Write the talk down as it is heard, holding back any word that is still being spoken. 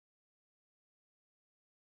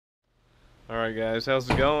Alright guys, how's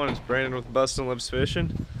it going? It's Brandon with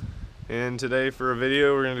BustinLipsfishing, and today for a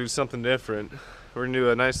video we're going to do something different. We're going to do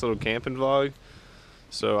a nice little camping vlog.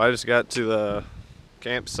 So I just got to the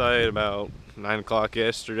campsite about 9 o'clock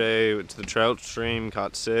yesterday, went to the trout stream,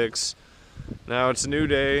 caught 6. Now it's a new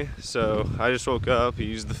day, so I just woke up,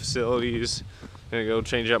 used the facilities, gonna go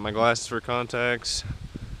change out my glasses for contacts.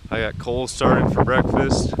 I got coal started for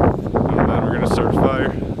breakfast, and then we're gonna start a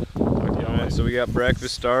fire. Alright, so we got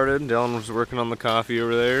breakfast started. Dylan was working on the coffee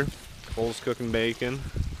over there. Cole's cooking bacon.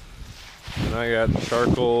 And I got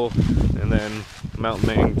charcoal, and then mountain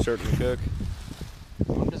main starting to cook.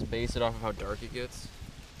 I'll just base it off of how dark it gets.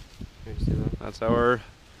 Can you see that? That's how our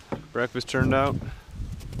breakfast turned out.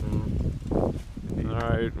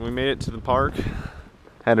 Alright, we made it to the park.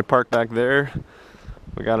 Had to park back there.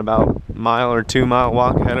 We got about a mile or 2 mile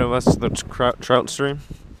walk ahead of us to the trout stream.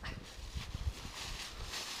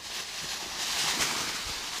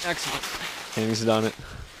 Excellent. And he's done it.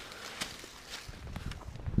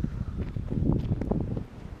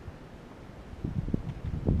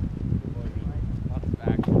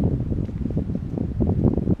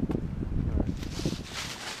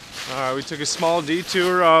 Alright, we took a small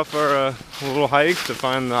detour off our little hike to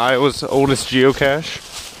find Iowa's oldest geocache.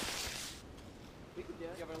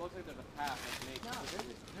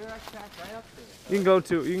 You can go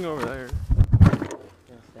over there.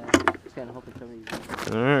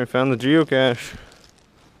 Alright, found the geocache.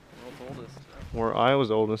 We're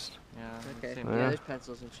Iowa's oldest. Yeah, okay. Yeah. There's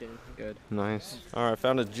pencils and shit. Good. Nice. Alright,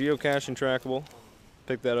 found a geocaching trackable.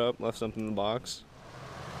 Picked that up, left something in the box.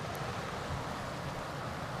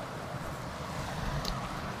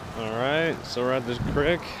 Alright, so we're at this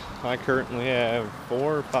creek. I currently have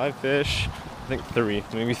 4 or 5 fish. I think 3,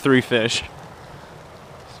 maybe 3 fish.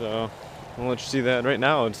 So, I'll let you see that. Right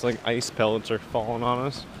now it's like ice pellets are falling on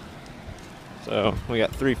us. So, we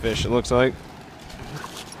got 3 fish it looks like.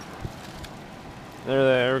 They're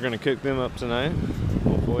there, we're gonna cook them up tonight,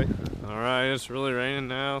 hopefully. Alright, it's really raining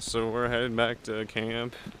now, so we're headed back to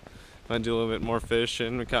camp. Might do a little bit more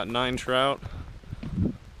fishing. We caught 9 trout.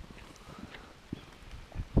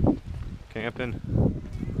 Camping.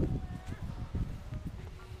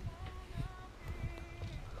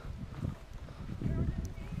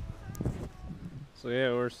 So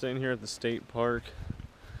yeah, we're staying here at the state park.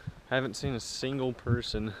 I haven't seen a single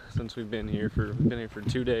person since we've been here for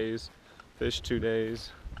 2 days. Fished 2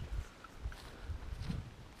 days.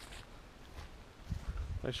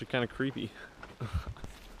 Actually kind of creepy.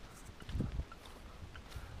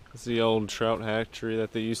 It's the old trout hatchery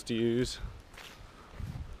that they used to use.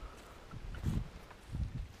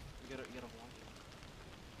 You gotta watch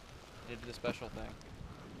it. They did a special thing.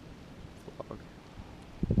 Vlog.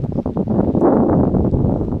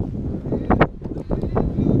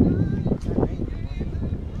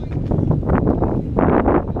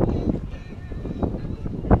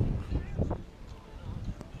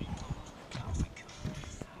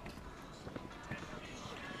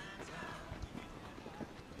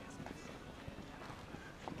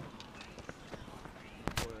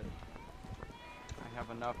 I have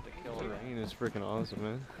enough to kill The it. rain is freaking awesome,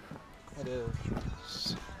 man. It is.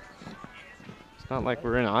 It's not like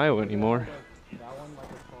we're in Iowa anymore.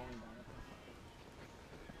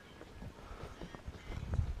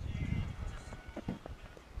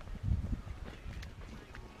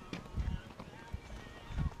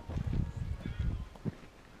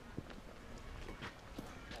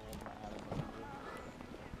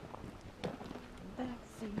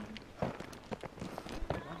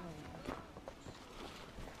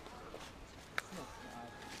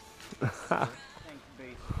 Thanks,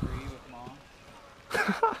 base 3 with mom.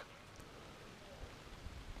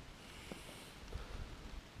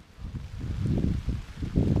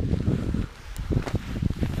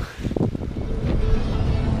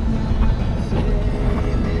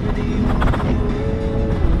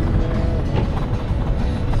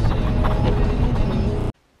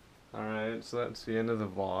 Alright, so that's the end of the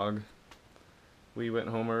vlog. We went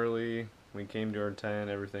home early, we came to our tent,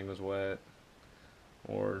 everything was wet.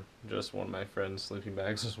 Or just one of my friend's sleeping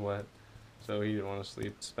bags was wet. So he didn't want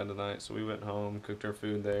to spend the night, so we went home, cooked our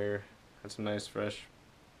food there, had some nice fresh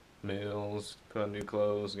meals, put on new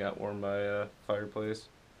clothes, got warm by a fireplace.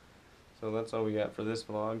 So that's all we got for this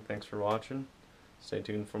vlog. Thanks for watching. Stay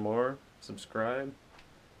tuned for more. Subscribe,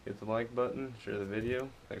 hit the like button, share the video.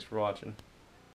 Thanks for watching.